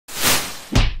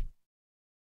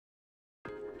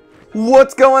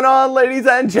What's going on, ladies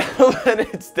and gentlemen?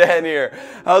 It's Dan here.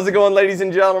 How's it going, ladies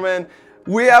and gentlemen?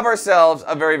 We have ourselves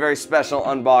a very, very special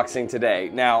unboxing today.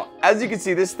 Now, as you can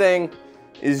see, this thing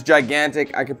is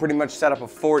gigantic. I could pretty much set up a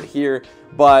fort here,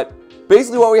 but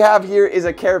basically what we have here is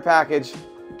a care package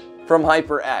from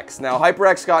HyperX. Now,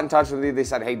 HyperX got in touch with me. They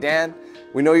said, hey, Dan,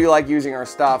 we know you like using our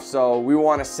stuff, so we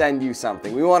want to send you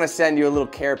something. We want to send you a little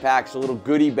care package, a little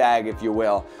goodie bag, if you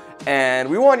will, and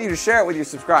we want you to share it with your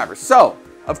subscribers. So,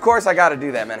 of course, I got to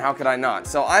do that, man. How could I not?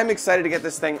 So I'm excited to get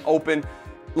this thing open.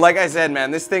 Like I said, man,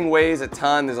 this thing weighs a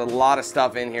ton. There's a lot of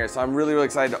stuff in here, so I'm really, really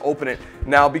excited to open it.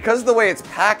 Now, because of the way it's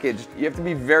packaged, you have to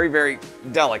be very, very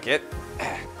delicate.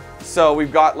 So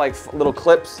we've got like little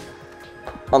clips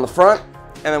on the front,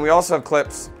 and then we also have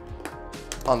clips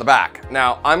on the back.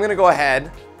 Now, I'm going to go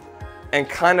ahead and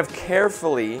kind of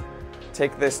carefully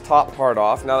take this top part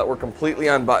off now that we're completely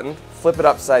unbuttoned, flip it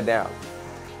upside down.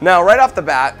 Now, right off the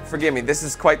bat, forgive me, this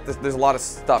is there's a lot of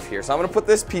stuff here. So I'm gonna put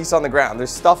this piece on the ground.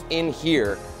 There's stuff in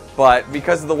here, but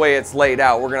because of the way it's laid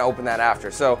out, we're gonna open that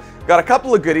after. So, got a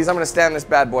couple of goodies. I'm gonna stand this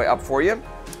bad boy up for you.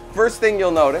 First thing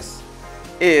you'll notice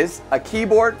is a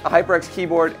keyboard, a HyperX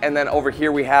keyboard, and then over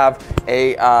here we have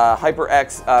a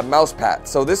HyperX mouse pad.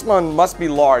 So this one must be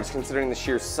large considering the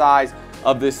sheer size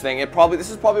of this thing. This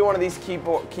is probably one of these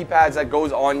keypads that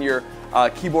goes on your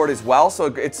keyboard as well, so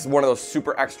it's one of those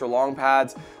super extra long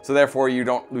pads, so therefore you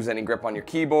don't lose any grip on your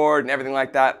keyboard and everything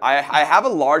like that. I have a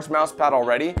large mouse pad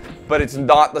already, but it's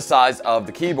not the size of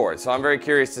the keyboard, so I'm very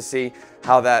curious to see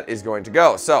how that is going to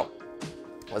go. So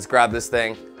let's grab this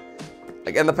thing.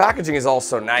 Again, the packaging is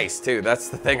also nice too. That's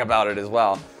the thing about it as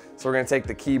well. So we're gonna take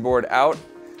the keyboard out.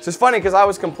 It's just funny because I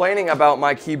was complaining about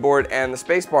my keyboard and the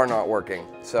spacebar not working,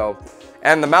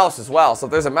 and the mouse as well. So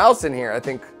if there's a mouse in here, I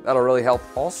think that'll really help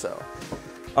also.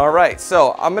 All right,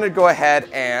 so I'm gonna go ahead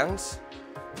and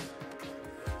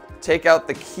take out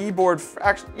the keyboard.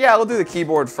 Actually, yeah, we'll do the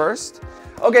keyboard first.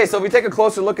 Okay, so if we take a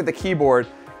closer look at the keyboard,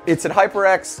 it's an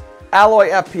HyperX Alloy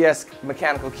FPS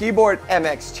mechanical keyboard,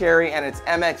 MX Cherry, and it's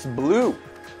MX Blue.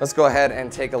 Let's go ahead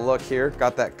and take a look here.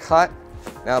 Got that cut.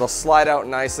 Now it'll slide out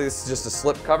nicely. This is just a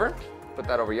slip cover. Put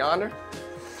that over yonder.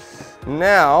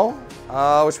 Now,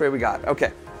 which way we got?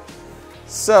 Okay.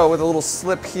 So with a little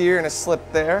slip here and a slip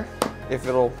there, if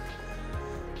it'll,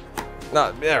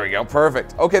 no, there we go,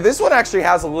 perfect. Okay, this one actually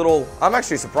has a little, I'm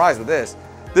actually surprised with this.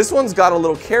 This one's got a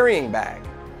little carrying bag.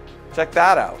 Check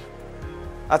that out.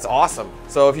 That's awesome.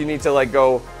 So if you need to like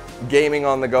go gaming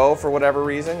on the go for whatever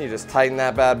reason, you just tighten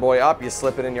that bad boy up, you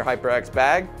slip it in your HyperX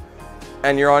bag,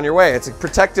 and you're on your way. It's a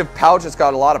protective pouch. It's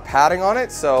got a lot of padding on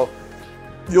it, so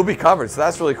you'll be covered. So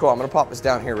that's really cool. I'm gonna pop this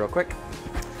down here real quick.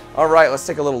 All right, let's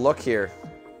take a little look here.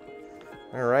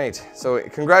 All right, so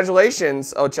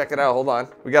congratulations. Oh, check it out, hold on.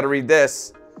 We gotta read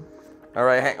this. All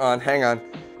right, hang on.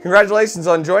 Congratulations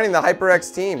on joining the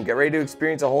HyperX team. Get ready to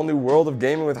experience a whole new world of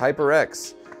gaming with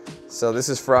HyperX. So this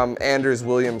is from Anders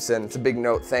Williamson. It's a big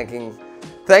note thanking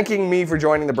me for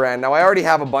joining the brand. Now I already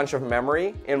have a bunch of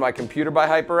memory in my computer by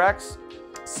HyperX.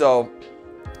 So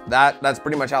that's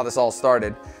pretty much how this all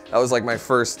started. That was like my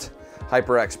first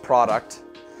HyperX product.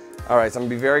 All right, so I'm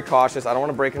gonna be very cautious. I don't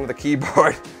wanna break into the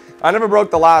keyboard. I never broke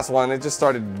the last one. It just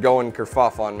started going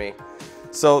kerfuff on me.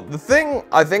 So the thing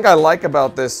I think I like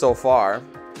about this so far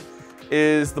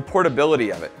is the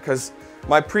portability of it, because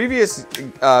my previous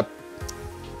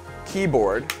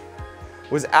keyboard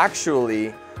was actually,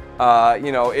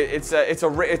 you know, it's a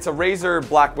Razer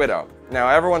Black Widow. Now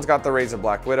everyone's got the Razer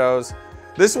Black Widows.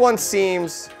 This one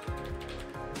seems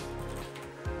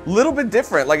a little bit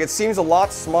different. Like it seems a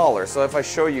lot smaller. So if I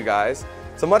show you guys,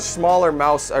 it's a much smaller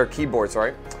mouse or keyboard.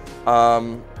 Sorry,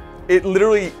 it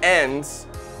literally ends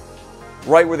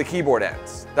right where the keyboard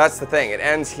ends. That's the thing. It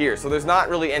ends here. So there's not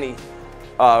really any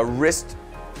wrist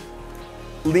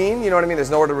lean. You know what I mean?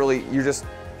 There's nowhere to really.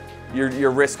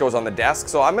 Your wrist goes on the desk.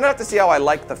 So I'm gonna have to see how I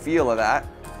like the feel of that.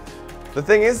 The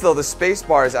thing is though, the space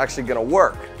bar is actually gonna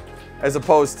work as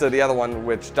opposed to the other one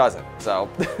which doesn't. So,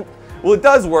 well, it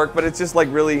does work, but it's just like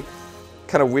really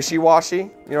kind of wishy-washy,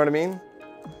 you know what I mean?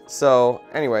 So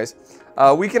anyways,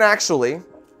 we can actually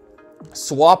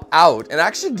swap out, and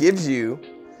actually gives you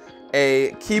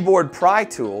a keyboard pry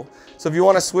tool. So if you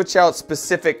wanna switch out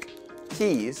specific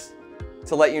keys,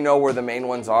 to let you know where the main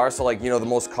ones are. So like, you know, the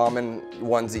most common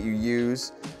ones that you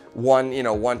use, 1,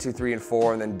 2, 3, and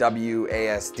 4, and then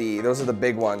WASD. Those are the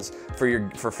big ones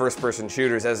for first-person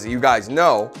shooters, as you guys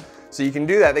know. So you can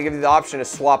do that. They give you the option to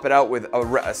swap it out with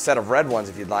a set of red ones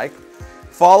if you'd like,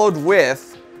 followed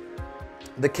with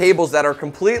the cables that are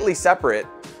completely separate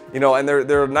You know, and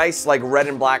they're a nice like red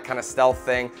and black kind of stealth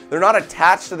thing. They're not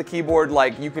attached to the keyboard,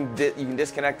 like you can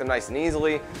disconnect them nice and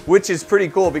easily, which is pretty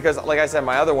cool because like I said,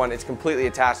 my other one, it's completely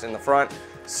attached in the front.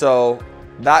 So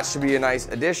that should be a nice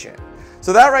addition.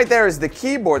 So that right there is the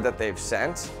keyboard that they've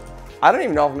sent. I don't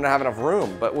even know if I'm gonna have enough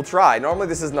room, but we'll try. Normally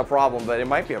this isn't a problem, but it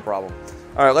might be a problem.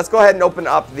 All right, let's go ahead and open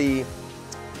up the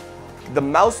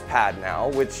mouse pad now,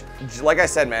 which, like I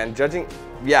said, man,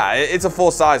 yeah, it's a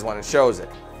full size one. It shows it.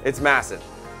 It's massive.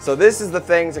 So this is the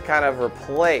thing to kind of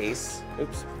replace,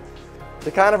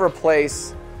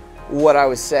 what I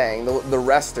was saying, the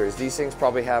resters. These things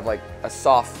probably have like a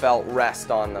soft felt rest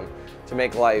on them to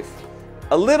make life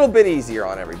a little bit easier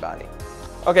on everybody.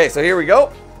 Okay, so here we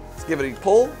go. Let's give it a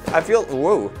pull. I feel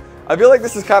like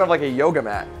this is kind of like a yoga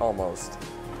mat almost.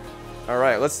 All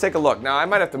right, let's take a look. Now I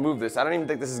might have to move this. I don't even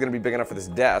think this is gonna be big enough for this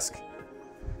desk.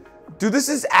 Dude, this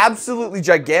is absolutely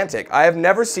gigantic. I have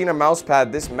never seen a mouse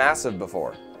pad this massive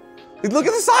before. Look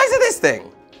at the size of this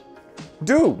thing.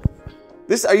 Dude,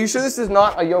 are you sure this is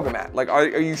not a yoga mat? Like, are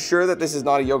you sure that this is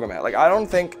not a yoga mat? Like, I don't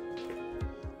think,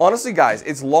 honestly guys,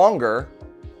 it's longer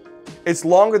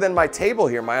than my table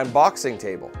here, my unboxing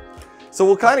table. So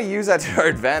we'll kind of use that to our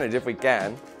advantage if we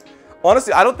can.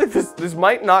 Honestly, I don't think this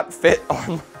might not fit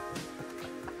on,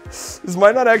 this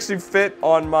might not actually fit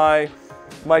on my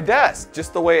desk,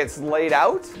 just the way it's laid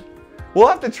out. We'll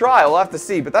have to try, we'll have to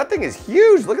see, but that thing is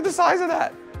huge. Look at the size of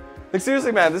that. Like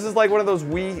seriously, man, this is like one of those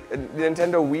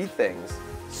Nintendo Wii things.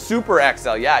 Super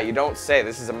XL, yeah, you don't say.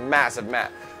 This is a massive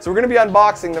mat. So we're gonna be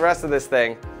unboxing the rest of this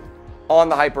thing on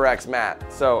the HyperX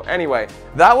mat. So anyway,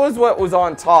 that was what was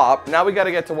on top. Now we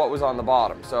gotta get to what was on the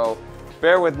bottom. So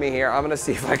bear with me here. I'm gonna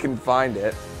see if I can find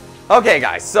it. Okay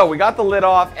guys, so we got the lid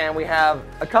off and we have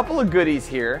a couple of goodies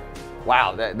here.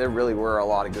 Wow, there really were a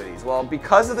lot of goodies. Well,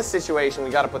 because of the situation,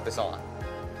 we gotta put this on.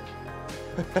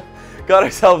 Got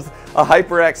ourselves a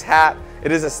HyperX hat.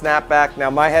 It is a snapback. Now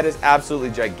my head is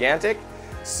absolutely gigantic.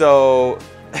 So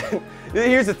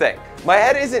here's the thing. My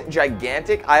head isn't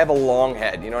gigantic. I have a long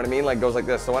head, you know what I mean? Like goes like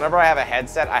this. So whenever I have a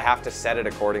headset, I have to set it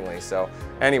accordingly. So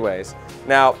anyways,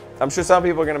 now I'm sure some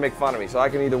people are gonna make fun of me. So I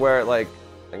can either wear it like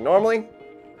normally,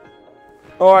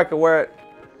 or I could wear it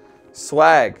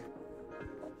swag.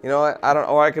 You know what?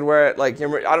 Or I could wear it like,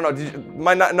 I don't know.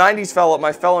 My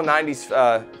fellow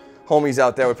 90s homies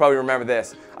out there would probably remember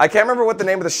this. I can't remember what the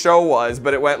name of the show was,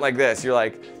 but it went like this. You're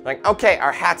like, okay,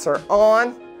 our hats are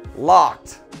on,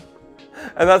 locked.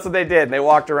 And that's what they did. They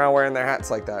walked around wearing their hats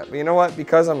like that. But you know what?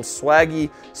 Because I'm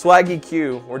swaggy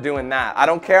Q, we're doing that. I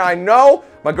don't care. I know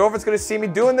my girlfriend's gonna see me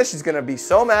doing this. She's gonna be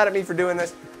so mad at me for doing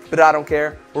this, but I don't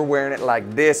care. We're wearing it like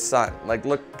this, son. Like,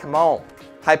 look, come on.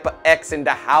 HyperX in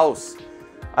the house.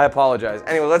 I apologize.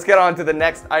 Anyway, let's get on to the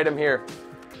next item here,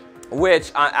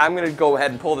 which I'm gonna go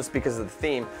ahead and pull this because of the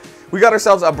theme. We got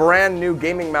ourselves a brand new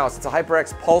gaming mouse. It's a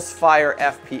HyperX Pulsefire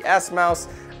FPS mouse.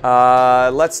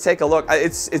 Let's take a look.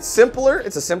 It's simpler.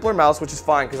 It's a simpler mouse, which is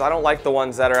fine because I don't like the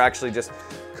ones that are actually just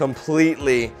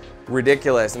completely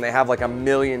ridiculous and they have like a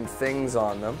million things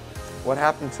on them. What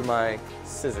happened to my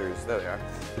scissors? There they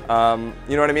are.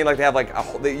 You know what I mean? Like they have like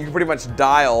you can pretty much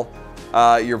dial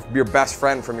your best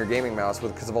friend from your gaming mouse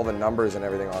because of all the numbers and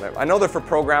everything on it. I know they're for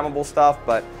programmable stuff,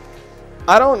 but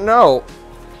I don't know.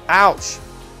 Ouch.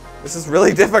 This is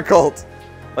really difficult.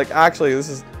 Like actually, this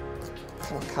is,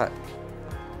 come on, cut.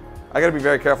 I gotta be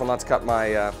very careful not to cut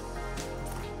my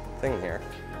thing here.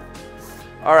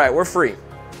 All right, we're free.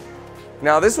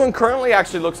 Now this one currently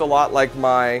actually looks a lot like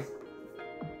the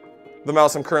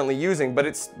mouse I'm currently using,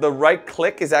 but the right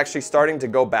click is actually starting to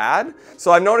go bad.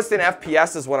 So I've noticed in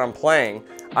FPSs when I'm playing,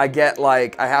 I get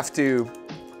like, I have to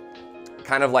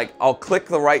kind of like, I'll click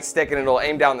the right stick and it'll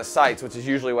aim down the sights, which is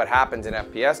usually what happens in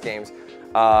FPS games.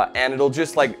 And it'll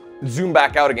just like zoom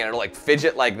back out again. It'll like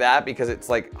fidget like that because it's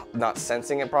like not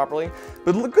sensing it properly.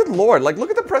 But look, good Lord, like look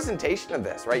at the presentation of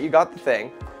this, right? You got the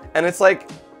thing and it's like,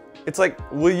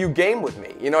 will you game with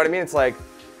me? You know what I mean? It's like,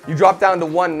 you drop down to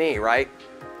one knee, right?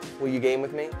 Will you game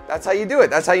with me? That's how you do it.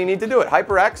 That's how you need to do it.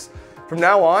 HyperX, from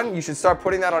now on, you should start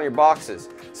putting that on your boxes.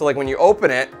 So like when you open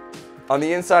it, on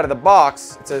the inside of the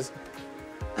box, it says,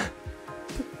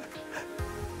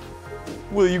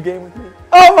 will you game with me?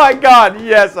 Oh my God,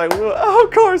 yes I will. Oh,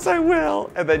 of course I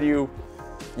will. And then you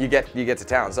get to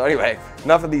town. So anyway,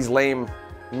 enough of these lame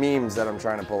memes that I'm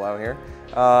trying to pull out here.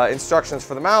 Instructions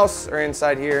for the mouse are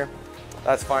inside here.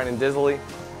 That's fine and dizzily.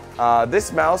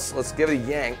 This mouse, let's give it a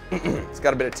yank. It's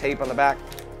got a bit of tape on the back.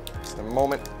 Just a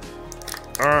moment.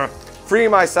 Free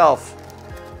myself.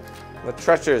 The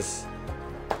treacherous.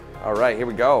 All right, here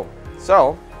we go.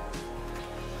 So,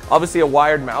 obviously a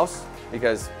wired mouse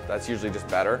because that's usually just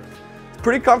better. It's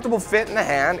pretty comfortable fit in the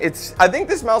hand. I think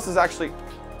this mouse is actually,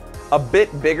 a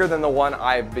bit bigger than the one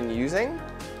I've been using.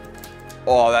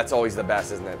 Oh, that's always the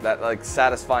best, isn't it? That like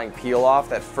satisfying peel off,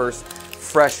 that first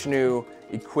fresh new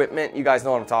equipment. You guys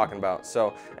know what I'm talking about.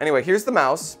 So anyway, here's the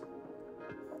mouse.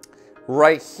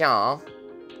 Right here.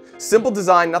 Simple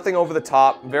design, nothing over the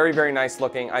top. Very, very nice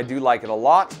looking. I do like it a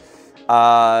lot.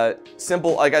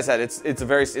 Simple, like I said, it's a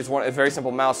very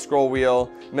simple mouse, scroll wheel,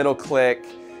 middle click,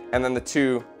 and then the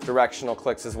 2 directional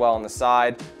clicks as well on the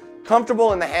side.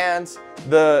 Comfortable in the hands.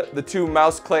 The 2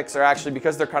 mouse clicks are actually,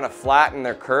 because they're kind of flat and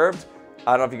they're curved,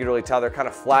 I don't know if you can really tell, they're kind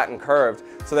of flat and curved,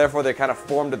 so therefore they kind of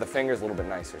form to the fingers a little bit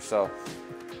nicer. So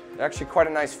they're actually quite a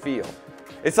nice feel.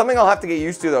 It's something I'll have to get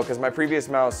used to though, because my previous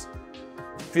mouse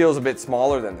feels a bit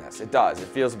smaller than this. It does, it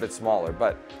feels a bit smaller,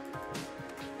 but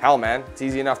hell man, it's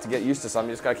easy enough to get used to something,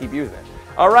 you just gotta keep using it.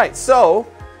 All right, so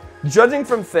judging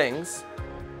from things,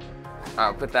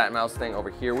 I'll put that mouse thing over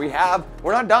here. We're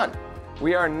not done.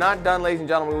 We are not done, ladies and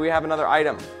gentlemen. We have another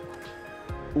item,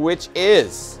 which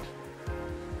is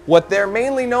what they're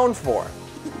mainly known for.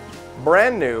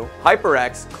 Brand new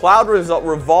HyperX Cloud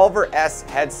Revolver S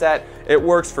headset. It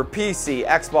works for PC,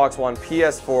 Xbox One,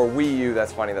 PS4, Wii U.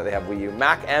 That's funny that they have Wii U,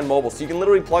 Mac and mobile. So you can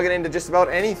literally plug it into just about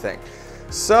anything.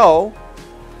 So,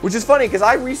 which is funny because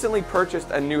I recently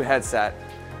purchased a new headset,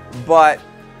 but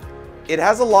it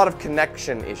has a lot of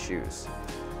connection issues.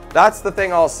 That's the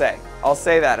thing I'll say. I'll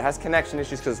say that. It has connection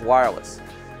issues because it's wireless.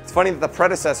 It's funny that the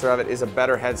predecessor of it is a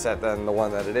better headset than the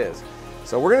one that it is.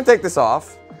 So we're going to take this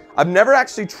off. I've never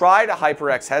actually tried a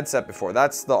HyperX headset before.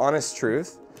 That's the honest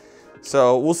truth.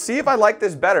 So we'll see if I like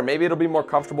this better. Maybe it'll be more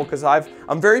comfortable because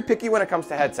I'm very picky when it comes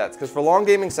to headsets, because for long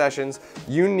gaming sessions,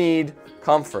 you need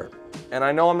comfort. And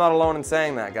I know I'm not alone in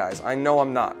saying that, guys. I know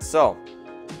I'm not. So,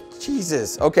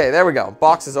 Jesus. Okay, there we go.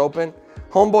 Box is open.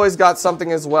 Homeboy's got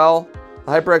something as well.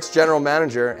 The HyperX general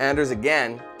manager, Anders,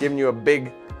 again, giving you a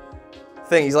big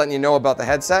thing. He's letting you know about the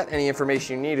headset. Any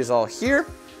information you need is all here.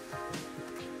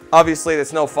 Obviously,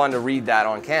 it's no fun to read that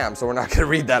on cam, so we're not going to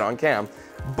read that on cam.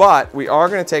 But we are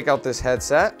going to take out this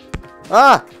headset.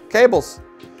 Ah, cables.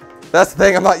 That's the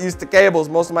thing, I'm not used to cables.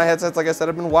 Most of my headsets, like I said,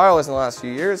 have been wireless in the last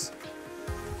few years.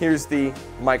 Here's the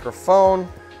microphone.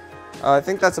 I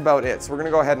think that's about it. So we're going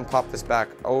to go ahead and pop this back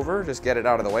over. Just get it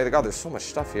out of the way. God, there's so much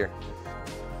stuff here.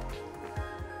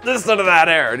 Listen to that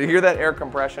air. Do you hear that air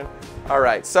compression? All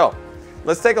right, so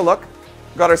let's take a look.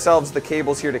 Got ourselves the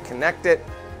cables here to connect it.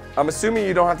 I'm assuming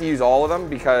you don't have to use all of them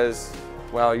because,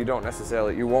 well, you won't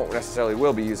necessarily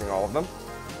will be using all of them.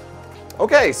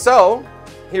 Okay, so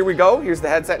here we go. Here's the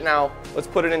headset. Now let's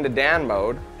put it into Dan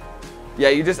mode. Yeah,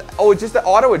 it's just the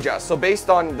auto adjust. So based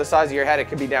on the size of your head, it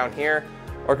could be down here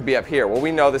or it could be up here. Well,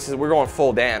 we know we're going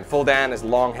full Dan. Full Dan is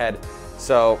long head.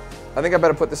 So I think I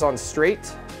better put this on straight.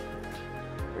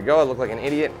 There we go. I look like an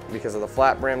idiot because of the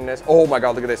flat brimness. Oh my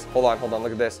God, look at this. Hold on,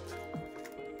 look at this.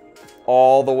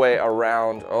 All the way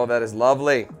around. Oh, that is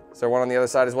lovely. Is there one on the other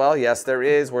side as well? Yes, there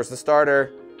is. Where's the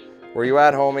starter? Where you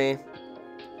at, homie?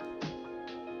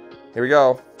 Here we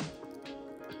go.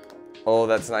 Oh,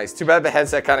 that's nice. Too bad the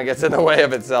headset kind of gets in the way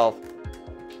of itself.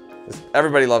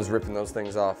 Everybody loves ripping those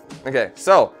things off. Okay,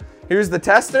 so here's the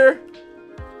tester.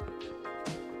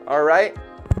 All right.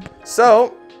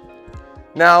 So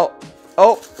now,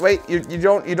 oh wait, you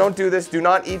don't do this. Do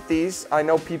not eat these. I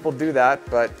know people do that,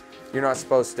 but you're not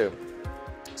supposed to.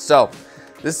 So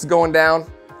this is going down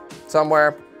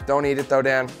somewhere. Don't eat it though,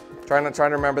 Dan. Trying to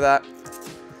remember that.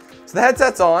 So the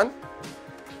headset's on.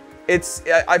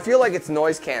 I feel like it's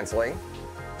noise canceling.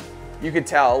 You could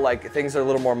tell, like, things are a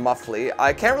little more muffly.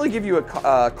 I can't really give you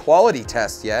a quality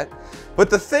test yet, but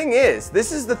the thing is,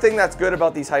 this is the thing that's good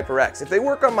about these HyperX. If they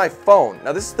work on my phone,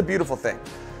 now this is the beautiful thing.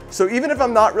 So even if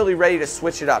I'm not really ready to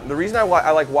switch it up, the reason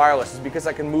I like wireless is because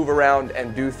I can move around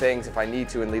and do things if I need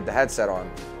to and leave the headset on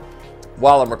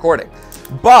while I'm recording.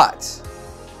 But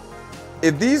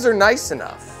if these are nice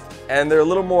enough and they're a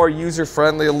little more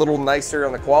user-friendly, a little nicer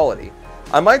on the quality,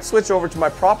 I might switch over to my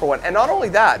proper one. And not only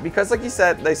that, because like you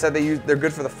said, they're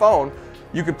good for the phone.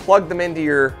 You could plug them into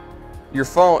your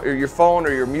phone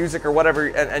or your music or whatever,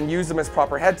 and use them as a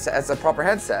proper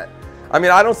headset. I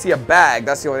mean, I don't see a bag.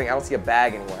 That's the only thing. I don't see a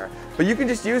bag anywhere. But you can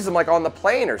just use them like on the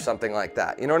plane or something like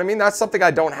that. You know what I mean? That's something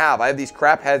I don't have. I have these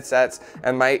crap headsets,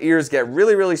 and my ears get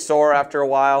really, really sore after a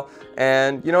while.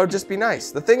 And you know, it'd just be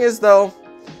nice. The thing is, though,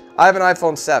 I have an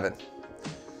iPhone 7,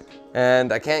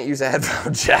 and I can't use a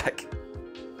headphone jack.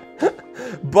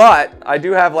 But I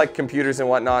do have like computers and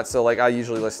whatnot, so like I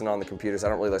usually listen on the computers. I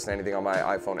don't really listen to anything on my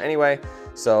iPhone anyway.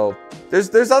 So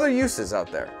there's other uses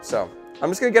out there. So I'm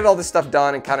just gonna get all this stuff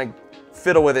done and kind of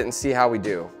fiddle with it and see how we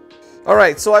do. All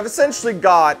right, so I've essentially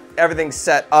got everything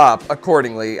set up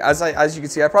accordingly. As you can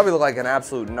see, I probably look like an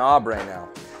absolute knob right now.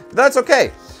 But that's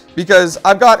okay. because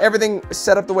I've got everything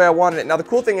set up the way I wanted it. Now the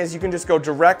cool thing is you can just go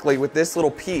directly with this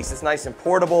little piece. It's nice and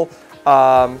portable.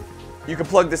 You can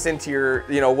plug this into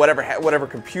your, you know, whatever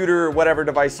computer, whatever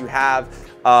device you have,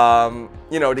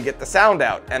 you know, to get the sound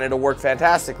out, and it'll work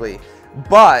fantastically.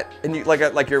 But, and you, like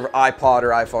your iPod or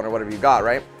iPhone or whatever you got,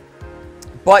 right?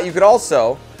 But you could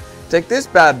also take this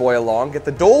bad boy along, get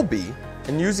the Dolby,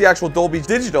 and use the actual Dolby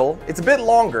Digital. It's a bit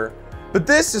longer, but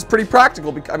this is pretty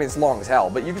practical because, I mean, it's long as hell,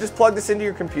 but you can just plug this into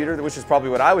your computer, which is probably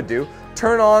what I would do,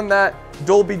 turn on that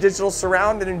Dolby Digital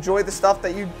surround and enjoy the stuff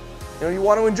that you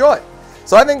want to enjoy.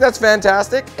 So I think that's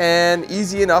fantastic and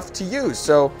easy enough to use.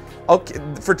 So okay,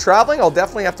 for traveling, I'll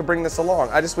definitely have to bring this along.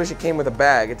 I just wish it came with a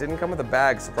bag. It didn't come with a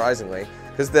bag, surprisingly,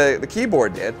 because the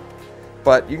keyboard did,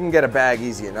 but you can get a bag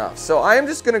easy enough. So I am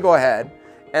just gonna go ahead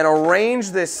and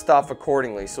arrange this stuff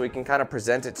accordingly so we can kind of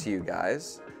present it to you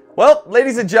guys. Well,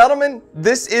 ladies and gentlemen,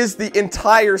 this is the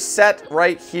entire set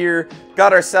right here.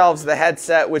 Got ourselves the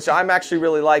headset, which I'm actually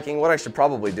really liking. What I should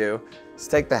probably do is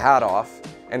take the hat off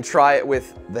and try it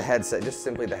with the headset, just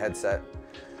simply the headset.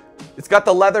 It's got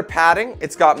the leather padding.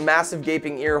 It's got massive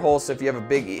gaping ear holes, so if you have a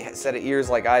big set of ears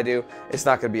like I do, it's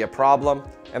not gonna be a problem.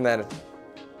 And then,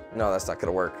 no, that's not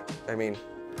gonna work. I mean,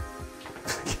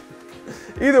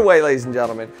 either way, ladies and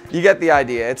gentlemen, you get the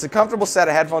idea. It's a comfortable set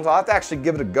of headphones. I'll have to actually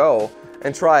give it a go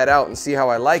and try it out and see how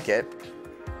I like it.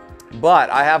 But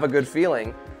I have a good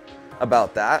feeling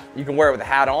about that. You can wear it with a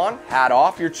hat on, hat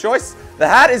off, your choice. The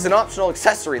hat is an optional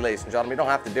accessory, ladies and gentlemen. You don't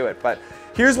have to do it, but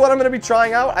here's what I'm gonna be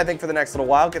trying out, I think, for the next little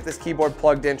while. Get this keyboard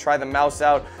plugged in, try the mouse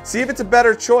out, see if it's a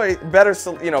better choice,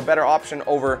 better option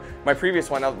over my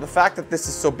previous one. Now, the fact that this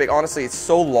is so big, honestly, it's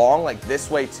so long, like this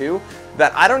way too,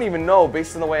 that I don't even know,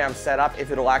 based on the way I'm set up,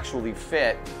 if it'll actually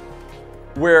fit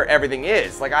where everything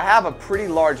is. Like, I have a pretty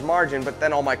large margin, but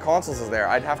then all my consoles is there.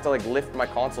 I'd have to like lift my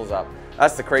consoles up.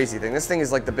 That's the crazy thing. This thing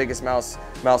is like the biggest mouse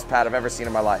pad I've ever seen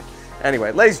in my life.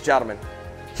 Anyway, ladies and gentlemen,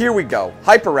 here we go.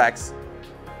 HyperX.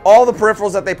 All the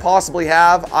peripherals that they possibly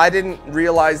have. I didn't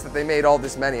realize that they made all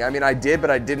this many. I mean, I did, but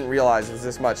I didn't realize it was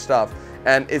this much stuff.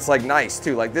 And it's like nice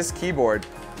too. Like this keyboard,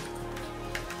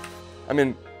 I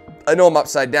mean, I know I'm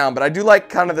upside down, but I do like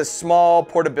kind of the small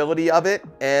portability of it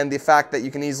and the fact that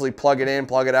you can easily plug it in,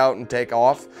 plug it out, and take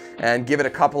off, and give it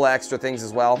a couple of extra things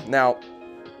as well. Now,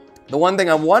 the one thing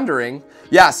I'm wondering,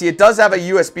 yeah, see, it does have a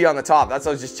USB on the top. That's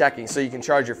what I was just checking, so you can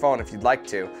charge your phone if you'd like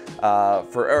to,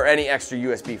 or any extra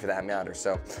USB for that matter.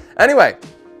 So anyway,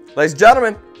 ladies and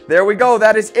gentlemen, there we go.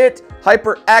 That is it.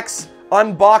 HyperX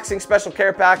unboxing special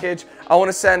care package. I want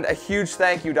to send a huge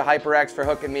thank you to HyperX for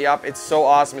hooking me up. It's so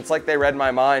awesome. It's like they read my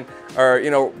mind, or,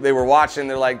 you know, they were watching.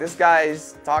 They're like, this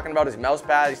guy's talking about his mouse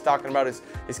pad. He's talking about his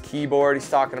keyboard. He's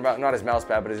talking about, not his mouse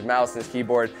pad, but his mouse and his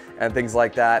keyboard and things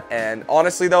like that. And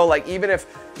honestly though, like, even if,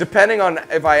 depending on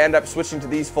if I end up switching to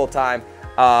these full time,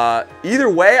 either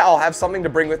way, I'll have something to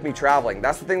bring with me traveling.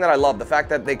 That's the thing that I love. The fact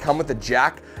that they come with a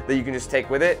jack that you can just take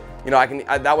with it. You know,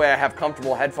 that way I have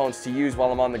comfortable headphones to use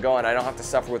while I'm on the go, and I don't have to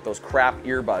suffer with those crap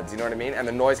earbuds, you know what I mean? And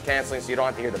the noise canceling, so you don't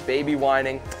have to hear the baby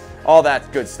whining, all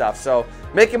that good stuff. So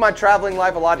making my traveling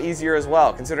life a lot easier as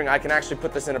well, considering I can actually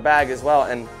put this in a bag as well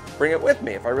and bring it with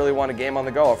me if I really want to game on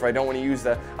the go, if I don't want to use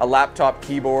a laptop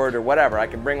keyboard or whatever. I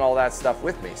can bring all that stuff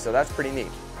with me, so that's pretty neat.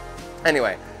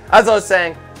 Anyway, as I was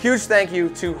saying, huge thank you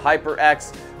to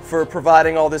HyperX for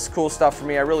providing all this cool stuff for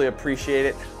me. I really appreciate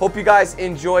it. Hope you guys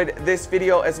enjoyed this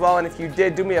video as well, and if you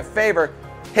did, do me a favor,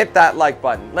 hit that like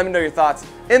button. Let me know your thoughts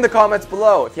in the comments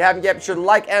below. If you haven't yet, be sure to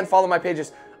like and follow my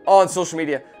pages on social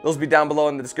media. Those will be down below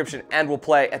in the description and will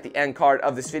play at the end card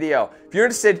of this video. If you're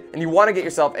interested and you want to get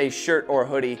yourself a shirt or a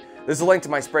hoodie, there's a link to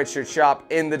my Spreadshirt shop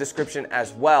in the description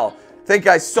as well. Thank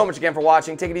you guys so much again for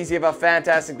watching. Take it easy. Have a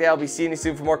fantastic day. I'll be seeing you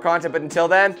soon for more content, but until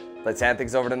then, let's hand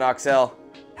things over to Noxel.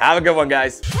 Have a good one,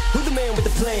 guys. Who's the man with the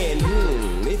plan?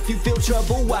 If you feel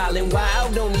trouble, wild and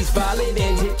wild on these violent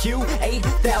and hit you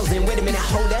 8,000. Wait a minute,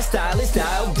 hold that style, it's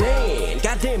dialed in.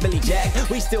 Goddamn Billy Jack,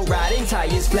 we still riding,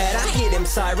 tires flat. I hear them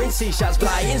sirens, see shots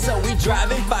flying, so we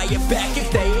driving, fire back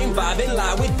if they ain't vibing.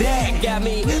 Lie with that, got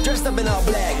me dressed up in all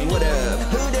black. What up?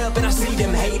 Hood up, and I see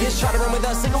them haters try to run with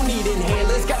us, they gon' need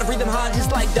inhalers. Gotta breathe them hard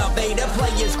just like Darth Vader.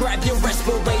 Players, grab your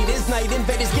respirators. Night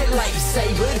invaders get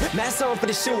lightsabered. Mask on for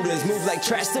the shooters, move like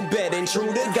trash to bed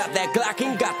intruder. Got that Glock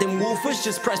and got them woofers.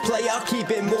 Just press play, I'll keep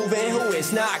it moving. Who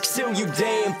is Knoxville, you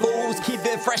damn fools? Keep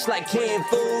it fresh like canned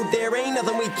food. There ain't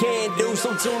nothing we can't do,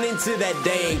 so tune into that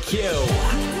DanQ.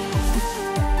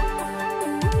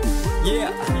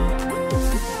 Yeah.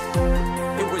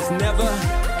 It was never,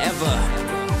 ever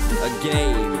a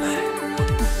game.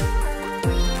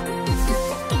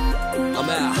 I'm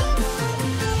out.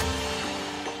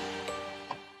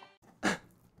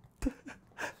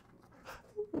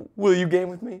 Will you game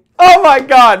with me? Oh my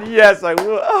God, yes I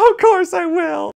will. Of course I will.